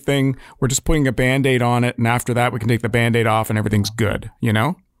temporary thing. We're just putting a Band-Aid on it. And after that, we can take the Band-Aid off and everything's good,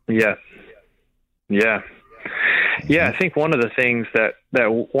 Yeah. Yeah. I think one of the things that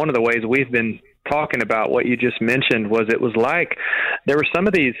one of the ways we've been talking about what you just mentioned was it was like there were some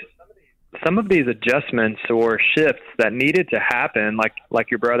of these adjustments or shifts that needed to happen, like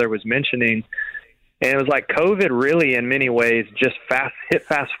your brother was mentioning. And it was like COVID really, in many ways, just hit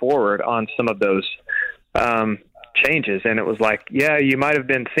fast forward on some of those changes. And it was like, you might have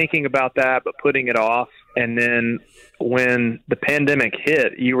been thinking about that, but putting it off. And then when the pandemic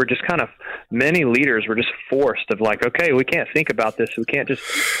hit, you were just many leaders were just forced of like, okay, we can't think about this. We can't just,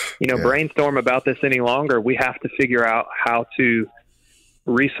 brainstorm about this any longer. We have to figure out how to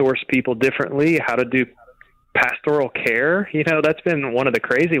resource people differently, how to do pastoral care. That's been one of the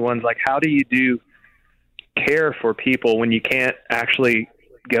crazy ones. Like, how do you do care for people when you can't actually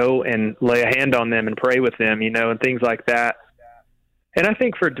go and lay a hand on them and pray with them, and things like that. And I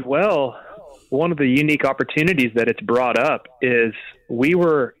think for Dwell, one of the unique opportunities that it's brought up is we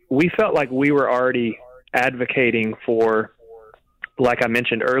felt like we were already advocating for, like I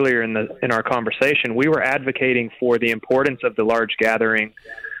mentioned earlier in our conversation, we were advocating for the importance of the large gathering,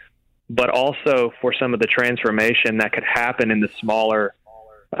 but also for some of the transformation that could happen in the smaller,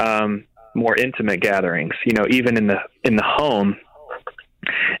 more intimate gatherings, even in the home.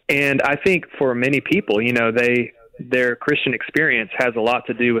 And I think for many people, their Christian experience has a lot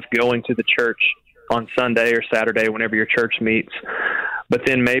to do with going to the church on Sunday or Saturday, whenever your church meets, but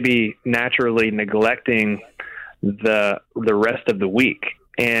then maybe naturally neglecting the rest of the week.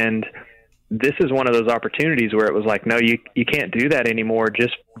 And this is one of those opportunities where it was like, no, you can't do that anymore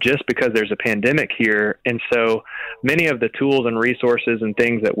just because there's a pandemic here. And so many of the tools and resources and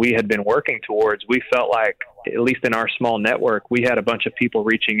things that we had been working towards, we felt like, at least in our small network, we had a bunch of people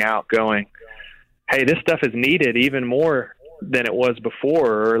reaching out going, hey, this stuff is needed even more than it was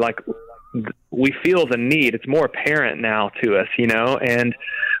before, or like we feel the need. It's more apparent now to us, and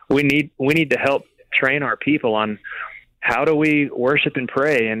we need to help train our people on how do we worship and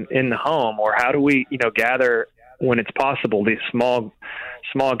pray in the home, or how do we, gather when it's possible, these small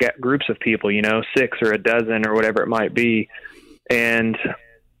groups of people, 6 or a dozen or whatever it might be. And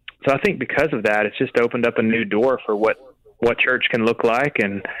so I think because of that, it's just opened up a new door for what church can look like.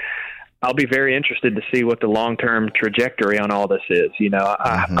 And I'll be very interested to see what the long-term trajectory on all this is.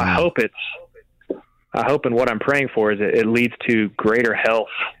 I hope and what I'm praying for is it leads to greater health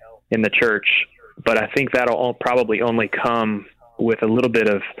in the church. But I think that'll probably only come with a little bit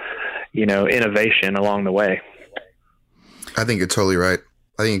of, innovation along the way. I think you're totally right.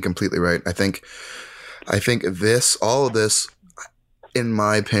 I think you're completely right. I think all of this, in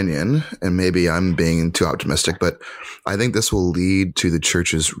my opinion, and maybe I'm being too optimistic, but I think this will lead to the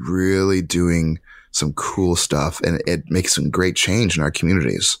churches really doing some cool stuff, and it makes some great change in our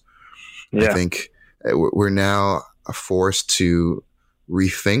communities. Yeah. I think we're now forced to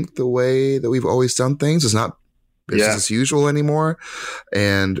rethink the way that we've always done things. It's not business as usual anymore,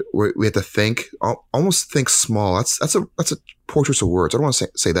 and we have to almost think small. That's a poor choice of words. I don't want to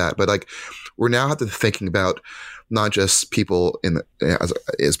say that, but like we're now have to be thinking about not just people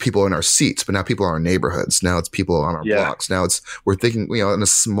as people in our seats, but now people in our neighborhoods. Now it's people on our blocks. Now we're thinking, in a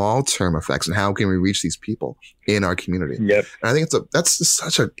small term effects, and how can we reach these people in our community? Yep. And I think that's just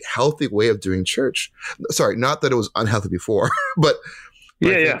such a healthy way of doing church. Sorry, not that it was unhealthy before, but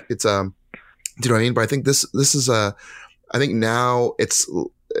it's do you know what I mean? But I think this is I think now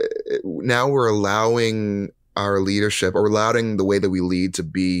now we're allowing our leadership, or allowing the way that we lead to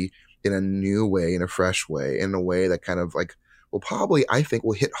be in a new way, in a fresh way, in a way that kind of like probably, I think,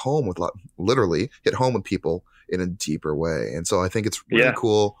 will literally hit home with people in a deeper way. And so I think it's really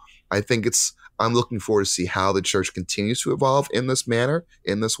cool. I'm looking forward to see how the church continues to evolve in this manner,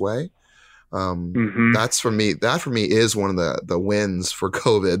 in this way. That for me is one of the wins for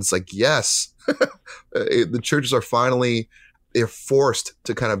COVID. It's like, yes, the churches are they're forced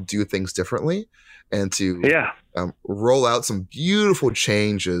to kind of do things differently and to roll out some beautiful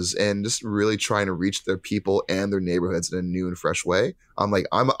changes and just really trying to reach their people and their neighborhoods in a new and fresh way. I'm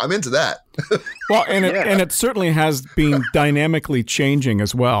into that. Well, and it certainly has been dynamically changing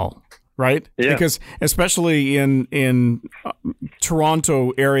as well. Right? Yeah. Because especially in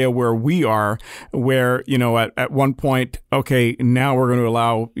Toronto area where we are, where, at one point, okay, now we're going to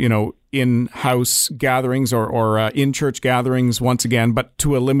allow, in-house gatherings or in-church gatherings once again, but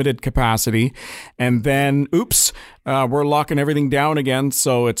to a limited capacity. And then, we're locking everything down again.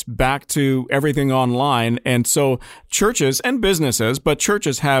 So it's back to everything online. And so churches and businesses, but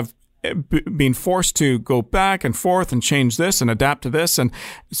churches have being forced to go back and forth and change this and adapt to this. And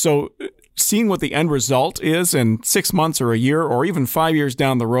so seeing what the end result is in 6 months or a year or even 5 years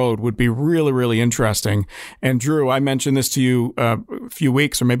down the road would be really, really interesting. And Drew, I mentioned this to you a few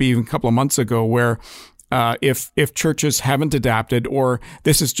weeks or maybe even a couple of months ago where if churches haven't adapted or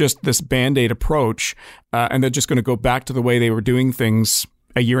this is just this Band-Aid approach and they're just going to go back to the way they were doing things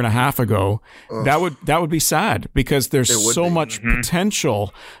a year and a half ago, that would be sad because there's so much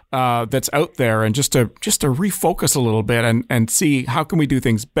potential that's out there, and just to refocus a little bit and see how can we do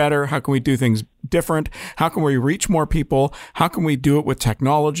things better, how can we do things different, how can we reach more people, how can we do it with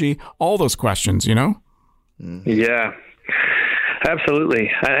technology, all those questions, Yeah,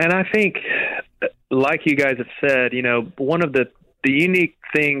 absolutely. And I think, like you guys have said, one of the unique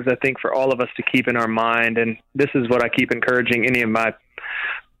things I think for all of us to keep in our mind, and this is what I keep encouraging any of my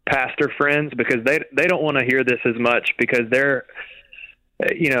pastor friends, because they don't want to hear this as much because they're,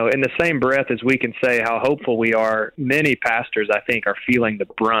 in the same breath as we can say how hopeful we are, many pastors, I think, are feeling the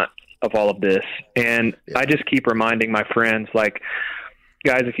brunt of all of this. And I just keep reminding my friends, like,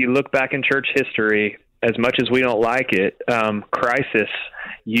 guys, if you look back in church history, as much as we don't like it, crisis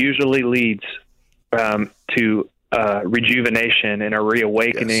usually leads to rejuvenation and a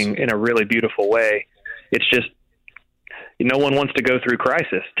reawakening in a really beautiful way. It's just, no one wants to go through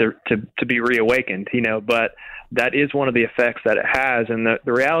crisis to be reawakened, but that is one of the effects that it has. And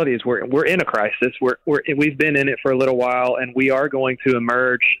the reality is we're in a crisis. We've been in it for a little while, and we are going to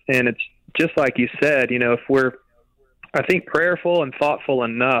emerge. And it's just like you said, if we're, I think, prayerful and thoughtful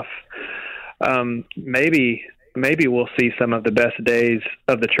enough, maybe we'll see some of the best days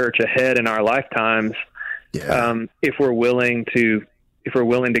of the church ahead in our lifetimes. Yeah. If we're willing to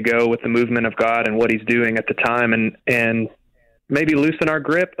go with the movement of God and what he's doing at the time, and maybe loosen our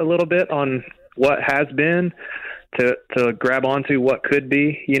grip a little bit on what has been to grab onto what could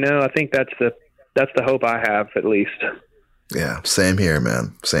be, I think that's the hope I have, at least. Yeah. Same here,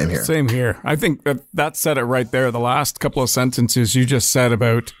 man. Same here. I think that said it right there. The last couple of sentences you just said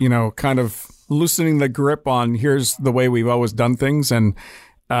about, kind of loosening the grip on here's the way we've always done things, and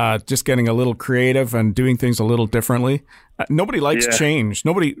just getting a little creative and doing things a little differently. Nobody likes change.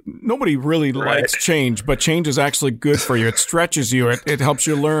 Nobody really likes change, but change is actually good for you. It stretches you. It helps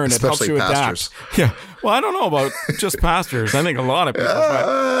you learn. Especially it helps you pastors. Adapt. Yeah. Well, I don't know about just pastors. I think a lot of people.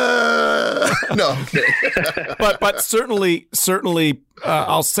 No, I'm kidding. but certainly,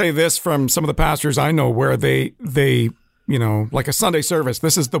 I'll say this from some of the pastors I know where they like a Sunday service.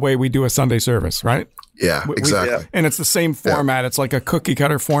 This is the way we do a Sunday service, right? Yeah, exactly. And it's the same format. Yeah. It's like a cookie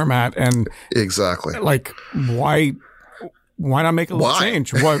cutter format. And exactly. Like, why not make a little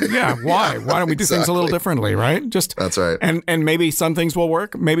change? Why? Why don't we do things a little differently, right? That's right. And maybe some things will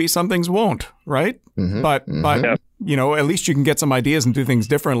work, maybe some things won't, right? Mm-hmm. But at least you can get some ideas and do things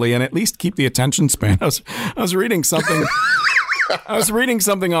differently, and at least keep the attention span. I was reading something. I was reading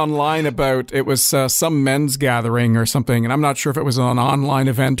something online about, it was some men's gathering or something, and I'm not sure if it was an online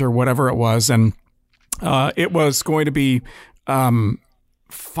event or whatever it was, and it was going to be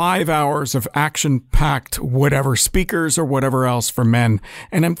 5 hours of action-packed whatever, speakers or whatever else for men.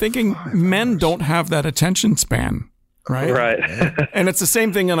 And I'm thinking men don't have that attention span. Right. And it's the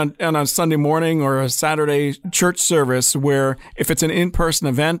same thing on a Sunday morning or a Saturday church service where if it's an in-person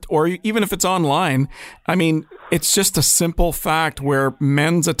event or even if it's online, I mean, it's just a simple fact where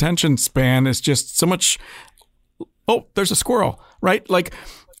men's attention span is just so much. Oh, there's a squirrel, right? Like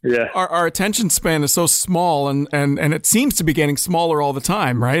Yeah. Our attention span is so small, and it seems to be getting smaller all the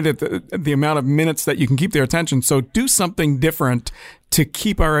time, right? The amount of minutes that you can keep their attention. So do something different to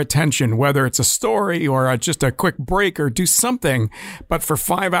keep our attention, whether it's a story or just a quick break, or do something. But for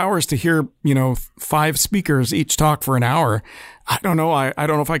 5 hours to hear, 5 speakers each talk for an hour, I don't know. I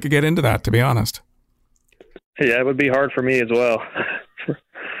don't know if I could get into that, to be honest. Yeah, it would be hard for me as well,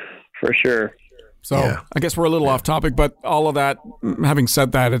 for sure. So I guess we're a little off topic, but all of that, having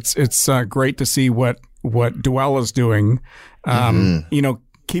said that, it's great to see what Dwell is doing,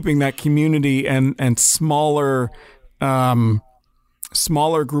 keeping that community and smaller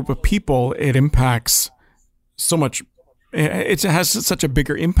group of people. It impacts so much. It has such a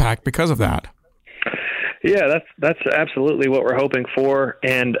bigger impact because of that. Yeah, that's absolutely what we're hoping for.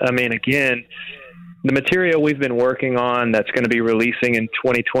 And I mean, again, the material we've been working on that's going to be releasing in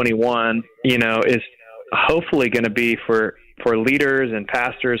 2021, is hopefully going to be for leaders and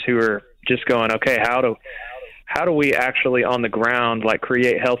pastors who are just going, okay, how do we actually on the ground, like,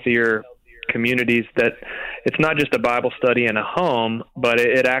 create healthier communities that it's not just a Bible study in a home, but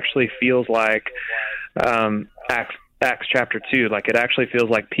it actually feels like Acts chapter 2. Like, it actually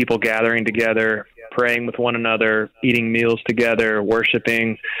feels like people gathering together, praying with one another, eating meals together,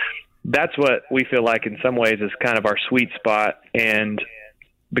 worshiping. That's what we feel like in some ways is kind of our sweet spot. And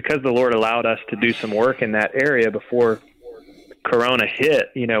because the Lord allowed us to do some work in that area before Corona hit,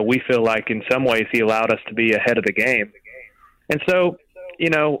 we feel like in some ways he allowed us to be ahead of the game. And so,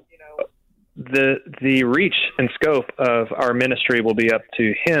 the reach and scope of our ministry will be up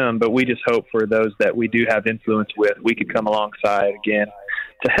to him, but we just hope for those that we do have influence with, we could come alongside again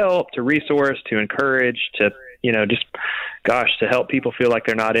to help, to resource, to encourage, to to help people feel like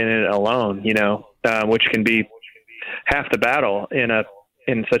they're not in it alone, which can be half the battle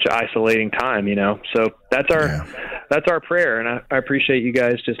in such an isolating time, So that's our prayer. And I appreciate you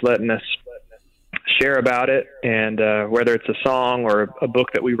guys just letting us share about it. And whether it's a song or a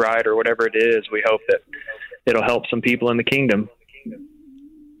book that we write or whatever it is, we hope that it'll help some people in the kingdom.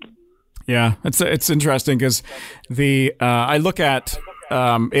 Yeah, it's interesting because I look at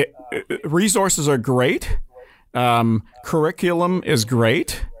resources are great. Curriculum is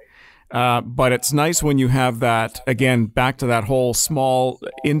great, but it's nice when you have that, again, back to that whole small,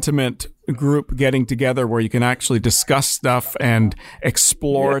 intimate group getting together where you can actually discuss stuff and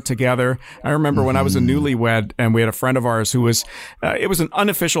explore together. I remember when I was a newlywed and we had a friend of ours who was, it was an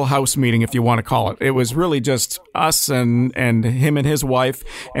unofficial house meeting, if you want to call it. It was really just us and him and his wife,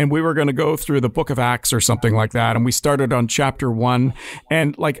 and we were going to go through the book of Acts or something like that. And we started on chapter 1.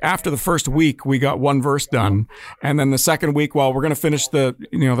 And like after the first week, we got one verse done. And then the second week, we're going to finish the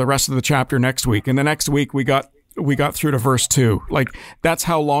rest of the chapter next week. And the next week we got through to verse 2. Like, that's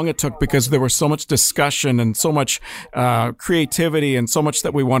how long it took, because there was so much discussion and so much creativity and so much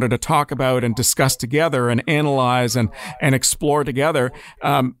that we wanted to talk about and discuss together and analyze and explore together.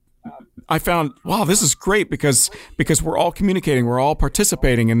 I found, wow, this is great because we're all communicating, we're all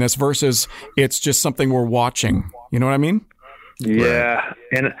participating in this versus it's just something we're watching. You know what I mean? Yeah.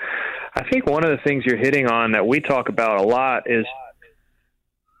 And I think one of the things you're hitting on that we talk about a lot is,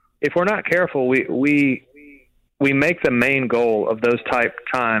 if we're not careful, we make the main goal of those type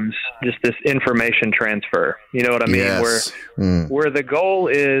times just this information transfer. You know what I mean? Yes. Where the goal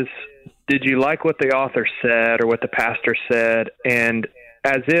is, did you like what the author said or what the pastor said? And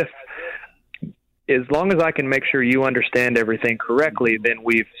as long as I can make sure you understand everything correctly, then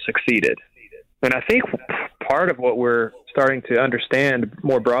we've succeeded. And I think part of what we're starting to understand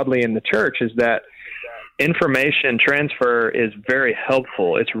more broadly in the church is that information transfer is very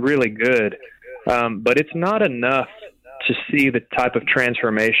helpful. It's really good. But it's not enough to see the type of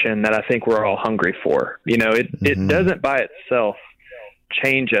transformation that I think we're all hungry for. It doesn't by itself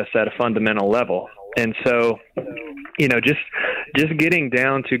change us at a fundamental level. And so, just getting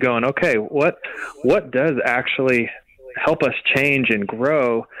down to going, okay, what does actually help us change and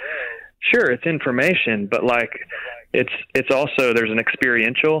grow? Sure, it's information, but like it's also, there's an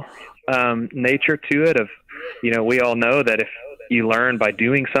experiential nature to it of, we all know that if you learn by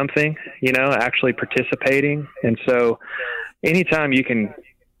doing something, actually participating. And so anytime you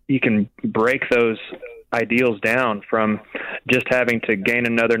can break those ideals down from just having to gain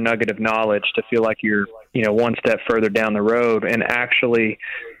another nugget of knowledge to feel like you're, one step further down the road and actually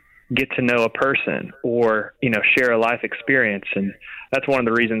get to know a person or, share a life experience. And that's one of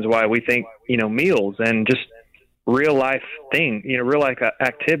the reasons why we think, meals and just real life real life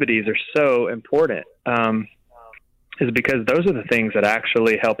activities are so important. Is because those are the things that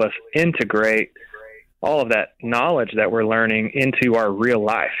actually help us integrate all of that knowledge that we're learning into our real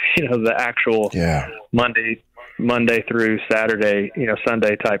life, the actual Monday Monday through Saturday,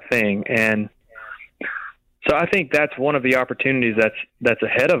 Sunday type thing. And so I think that's one of the opportunities that's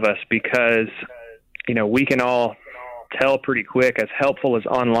ahead of us, because, we can all tell pretty quick, as helpful as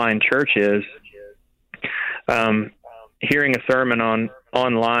online church is, hearing a sermon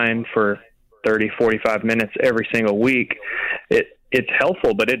online for 30, 45 minutes every single week, it's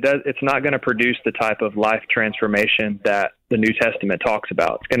helpful, but it's not going to produce the type of life transformation that the New Testament talks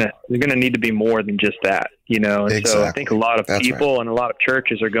about. It's going to need to be more than just that, And Exactly. So I think a lot of people and a lot of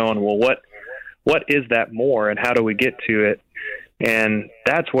churches are going, well, what is that more, and how do we get to it? And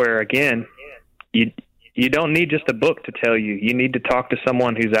that's where, again, you don't need just a book to tell you. You need to talk to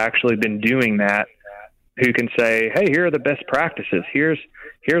someone who's actually been doing that, who can say, hey, here are the best practices. Here's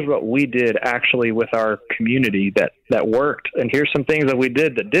what we did actually with our community that worked. And here's some things that we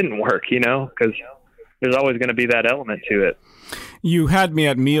did that didn't work, because there's always going to be that element to it. You had me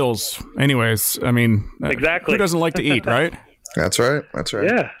at meals anyways. I mean, exactly. Who doesn't like to eat, right? That's right.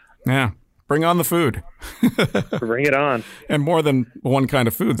 Yeah. Bring on the food. Bring it on. And more than one kind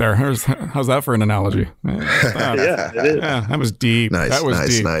of food there. How's that for an analogy? Yeah, it is. Yeah, that was deep. Nice, that was nice,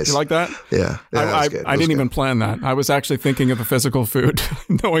 deep. nice. You like that? Yeah. I didn't even plan that. I was actually thinking of the physical food,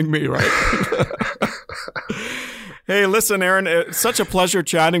 knowing me, right? Hey, listen, Aaron, it's such a pleasure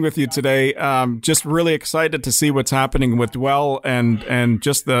chatting with you today. Just really excited to see what's happening with Dwell and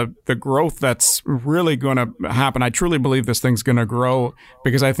just the growth that's really going to happen. I truly believe this thing's going to grow,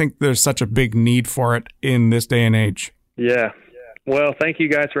 because I think there's such a big need for it in this day and age. Yeah. Well, thank you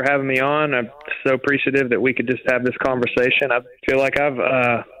guys for having me on. I'm so appreciative that we could just have this conversation. I feel like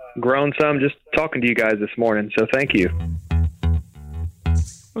I've grown some just talking to you guys this morning, so thank you.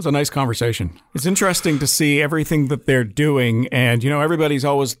 It was a nice conversation. It's interesting to see everything that they're doing. And, everybody's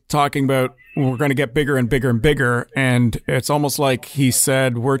always talking about, we're going to get bigger and bigger and bigger. And it's almost like he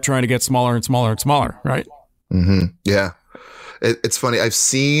said, we're trying to get smaller and smaller and smaller, right? Mm-hmm. Yeah. It's funny. I've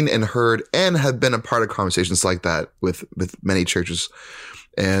seen and heard and have been a part of conversations like that with many churches.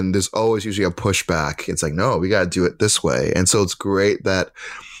 And there's always usually a pushback. It's like, no, we got to do it this way. And so it's great that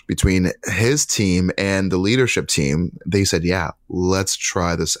between his team and the leadership team, they said, yeah, let's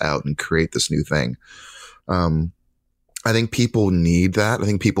try this out and create this new thing. I think people need that. I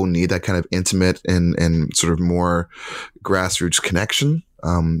think people need that kind of intimate and sort of more grassroots connection.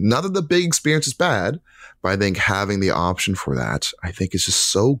 Not that the big experience is bad, but I think having the option for that, I think is just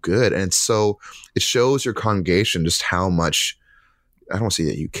so good. And it shows your congregation just how much, I don't want to say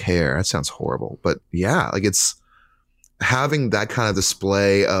that you care. That sounds horrible, but yeah, like it's having that kind of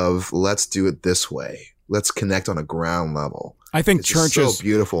display of let's do it this way. Let's connect on a ground level. I think it's churches so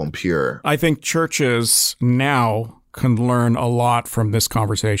beautiful and pure. I think churches now can learn a lot from this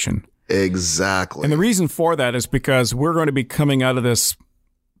conversation. Exactly. And the reason for that is because we're going to be coming out of this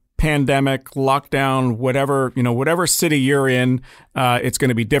pandemic, lockdown, whatever city you're in, it's going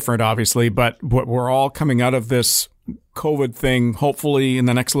to be different, obviously, but we're all coming out of this COVID thing, hopefully in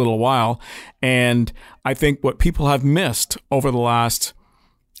the next little while. And I think what people have missed over the last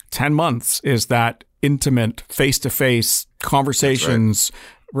 10 months is that intimate face-to-face conversations,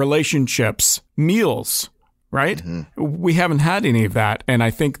 relationships, meals, right? Mm-hmm. We haven't had any of that. And I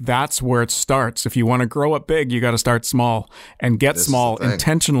think that's where it starts. If you want to grow up big, you got to start small and get small,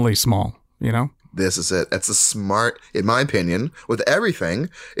 intentionally small, This is it. That's a smart, in my opinion, with everything,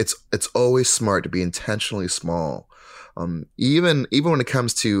 it's always smart to be intentionally small. Even when it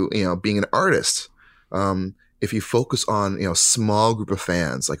comes to, being an artist, if you focus on, a small group of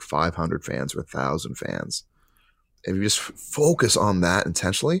fans, like 500 fans or 1,000 fans, if you just focus on that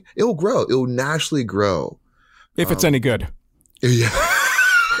intentionally, it will grow. It will naturally grow. If it's any good. Yeah.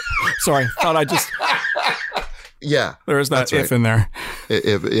 Sorry, thought I just... Yeah. There is that if in there.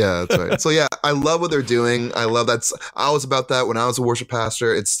 Yeah, that's right. So yeah, I love what they're doing. I love that. I was about that when I was a worship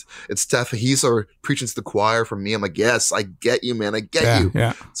pastor. It's Steph. He's sort of preaching to the choir for me. I'm like, yes, I get you, man. I get you.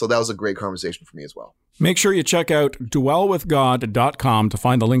 Yeah. So that was a great conversation for me as well. Make sure you check out dwellwithgod.com to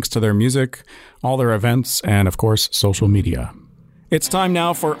find the links to their music, all their events, and of course, social media. It's time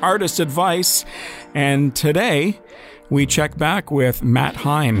now for artist advice. And today we check back with Matt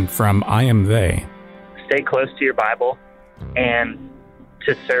Hine from I Am They. Stay close to your Bible and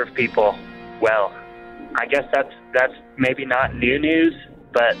to serve people well. I guess that's maybe not new news,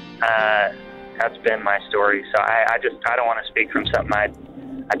 but that's been my story. So I don't want to speak from something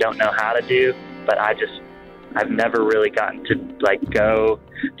I don't know how to do, but I've never really gotten to go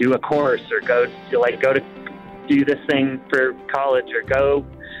do a course or go to do this thing for college or go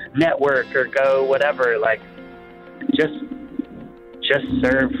network or go whatever. Just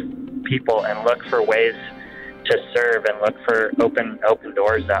serve people and look for ways to serve and look for open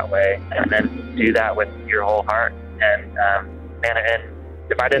doors that way, and then do that with your whole heart. And and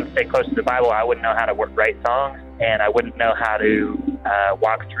if I didn't stay close to the Bible, I wouldn't know how to write songs, and I wouldn't know how to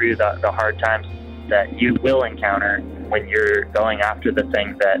walk through the hard times that you will encounter when you're going after the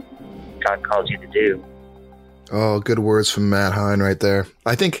thing that God calls you to do. Oh, good words from Matt Hein right there.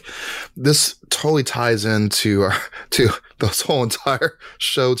 I think this totally ties into to this whole entire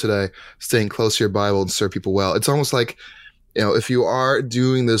show today, staying close to your Bible and serve people well. It's almost like, you know, if you are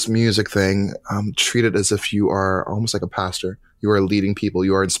doing this music thing, treat it as if you are almost like a pastor. You are leading people.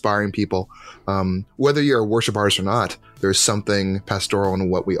 You are inspiring people. Whether you're a worship artist or not, there's something pastoral in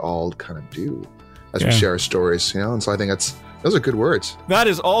what we all kind of do as we share our stories, you know? And so I think those are good words. That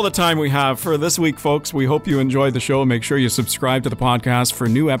is all the time we have for this week, folks. We hope you enjoyed the show. Make sure you subscribe to the podcast for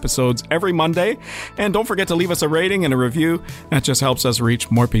new episodes every Monday. And don't forget to leave us a rating and a review. That just helps us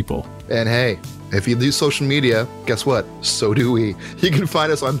reach more people. And hey, if you do social media, guess what? So do we. You can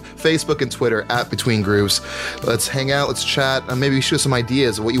find us on Facebook and Twitter at Between Grooves. Let's hang out, let's chat, and maybe shoot some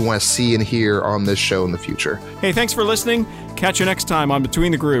ideas of what you want to see and hear on this show in the future. Hey, thanks for listening. Catch you next time on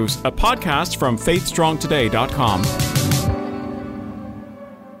Between the Grooves, a podcast from faithstrongtoday.com.